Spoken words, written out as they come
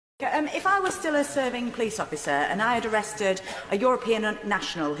If I was still a serving police officer and I had arrested a European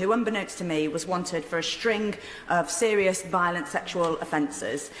national who, unbeknownst to me, was wanted for a string of serious violent sexual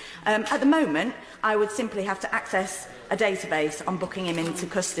offences, at the moment I would simply have to access a database on booking him into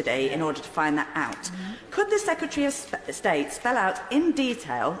custody in order to find that out. Could the Secretary of State spell out in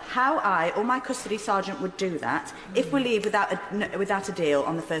detail how I or my custody sergeant would do that if we leave without a deal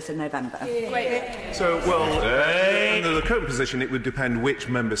on the 1st of November? So, well, under the current position, it would depend which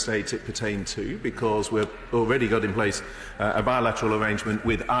member state it pertained to, because we've already got in place a bilateral arrangement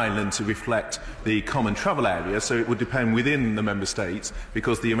with Ireland to reflect the common travel area, so it would depend within the member states,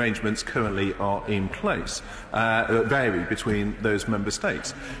 because the arrangements currently are in place. Vary between those member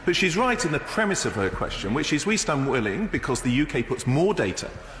states. But she's right in the premise of her question, which is we stand willing, because the UK puts more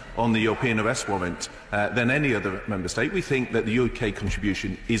data on the European arrest warrant than any other member state. We think that the UK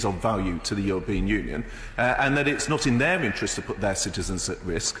contribution is of value to the European Union and that it's not in their interest to put their citizens at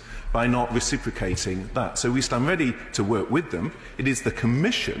risk by not reciprocating that. So we stand ready to work with them. It is the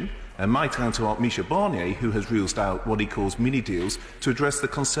Commission and my counterpart Michel Barnier who has ruled out what he calls mini deals to address the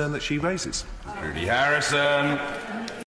concern that she raises. Rudy Harrison.